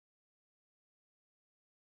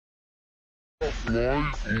like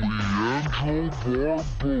Leandro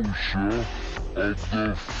Barbosa of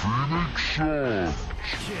the Phoenix Suns.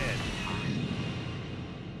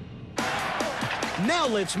 Now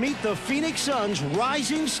let's meet the Phoenix Suns'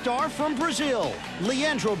 rising star from Brazil,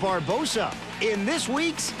 Leandro Barbosa, in this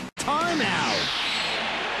week's Timeout.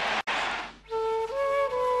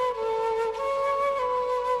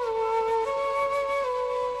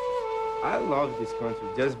 I love this country.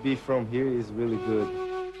 Just be from here is really good.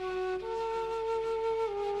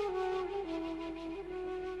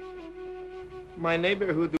 My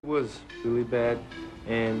neighborhood was really bad,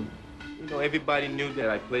 and everybody knew that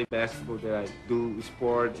I play basketball, that I do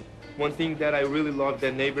sport. One thing that I really love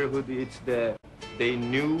that neighborhood is that they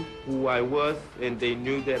knew who I was, and they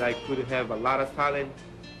knew that I could have a lot of talent.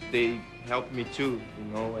 They helped me too,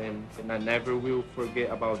 and I never will forget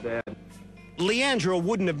about that. Leandro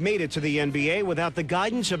wouldn't have made it to the NBA without the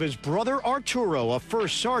guidance of his brother Arturo, a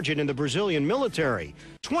first sergeant in the Brazilian military.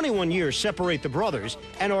 21 years separate the brothers,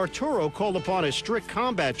 and Arturo called upon his strict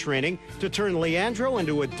combat training to turn Leandro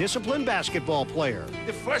into a disciplined basketball player.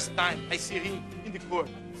 The first time I see him in the court,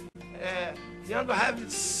 Leandro have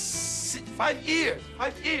 5 years.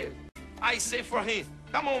 I say for him,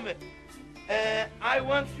 come on, man. I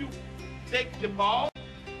want you take the ball,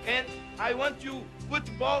 and I want you put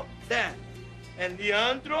the ball there. And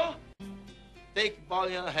Leandro, take ball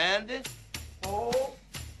in your hand, ball,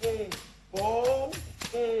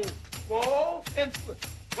 and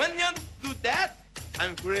when Leandro do that,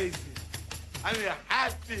 I'm crazy. I'm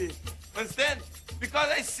happy. Understand? Because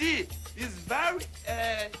I see he's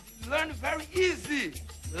learn very easy.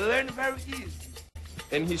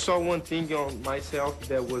 And he saw one thing on myself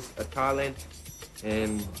that was a talent,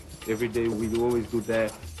 and every day we always do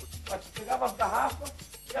that.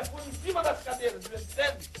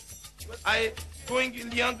 I going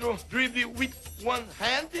Leandro dribble with one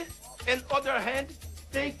hand, and other hand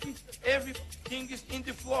take everything is in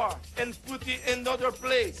the floor and put it in another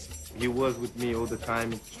place. He was with me all the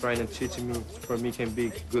time, trying to teach me for me can be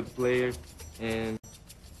a good player, and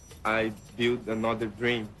I built another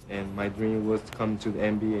dream, and my dream was to come to the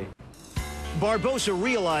NBA. Barbosa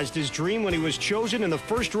realized his dream when he was chosen in the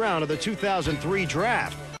first round of the 2003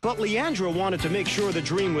 draft. But Leandro wanted to make sure the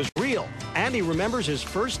dream was real, and he remembers his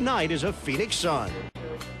first night as a Phoenix Sun.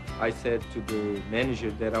 I said to the manager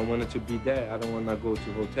that I wanted to be there. I don't want to go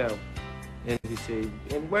to hotel. And he said,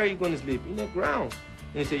 and where are you going to sleep? In the ground.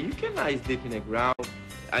 And he said, you cannot sleep in the ground.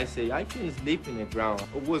 I say, I can sleep in the ground.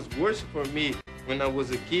 It was worse for me when I was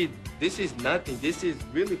a kid. This is nothing. This is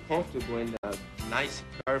really comfortable and a nice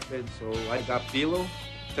carpet. So I got pillow,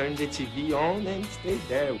 turned the TV on, and stayed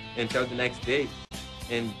there until the next day.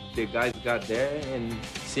 And the guys got there and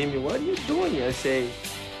see me, what are you doing? I say,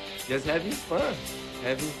 just having fun,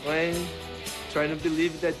 trying to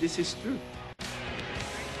believe that this is true.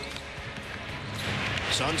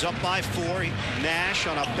 Suns up by 4. Nash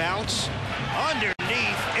on a bounce.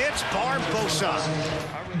 Underneath, it's Barbosa.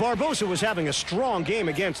 Barbosa was having a strong game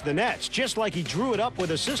against the Nets, just like he drew it up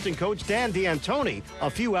with assistant coach Dan D'Antoni a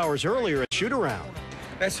few hours earlier at shoot-around.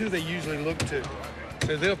 That's who they usually look to.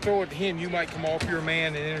 So they'll throw it to him. You might come off your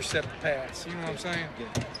man and intercept the pass. You know what I'm saying?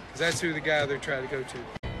 Because that's who the guy they're trying to go to.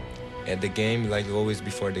 At the game, like always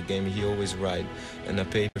before the game, he always write on a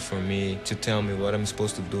paper for me to tell me what I'm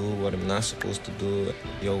supposed to do, what I'm not supposed to do.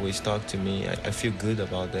 He always talk to me. I feel good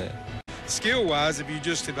about that. Skill-wise, if you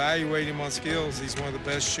just evaluate him on skills, he's one of the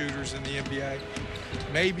best shooters in the NBA.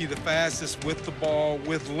 Maybe the fastest with the ball,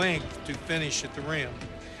 with length to finish at the rim.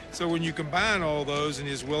 So when you combine all those and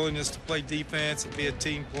his willingness to play defense and be a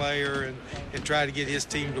team player and try to get his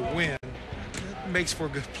team to win, it makes for a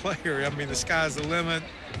good player. I mean, the sky's the limit.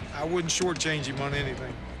 I wouldn't shortchange him on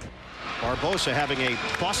anything. Barbosa having a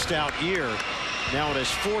bust-out year, now in his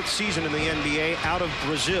 4th season in the NBA out of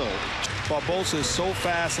Brazil. Barbosa is so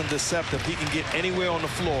fast and deceptive, he can get anywhere on the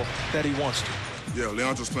floor that he wants to. Yeah,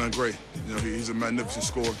 Leandro's playing great. He's a magnificent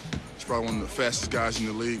scorer. He's probably one of the fastest guys in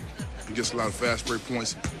the league. He gets a lot of fast break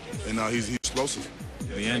points, and he's explosive.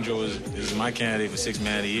 Leandro is my candidate for 6th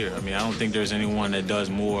man of the year. I mean, I don't think there's anyone that does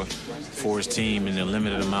more for his team in a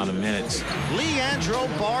limited amount of minutes. Leandro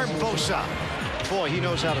Barbosa. Boy, he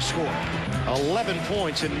knows how to score. 11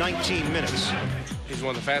 points in 19 minutes. He's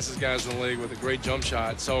one of the fastest guys in the league with a great jump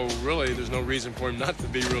shot. So really, there's no reason for him not to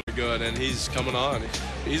be really good. And he's coming on.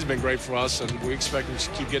 He's been great for us, and we expect him to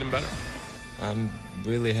keep getting better. I'm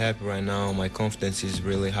really happy right now. My confidence is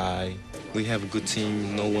really high. We have a good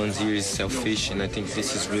team. No one's here is selfish, and I think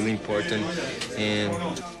this is really important. And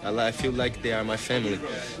I feel like they are my family,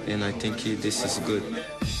 and I think this is good.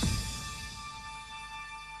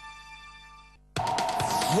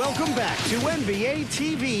 Welcome back to NBA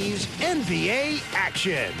TV's NBA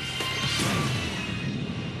Action.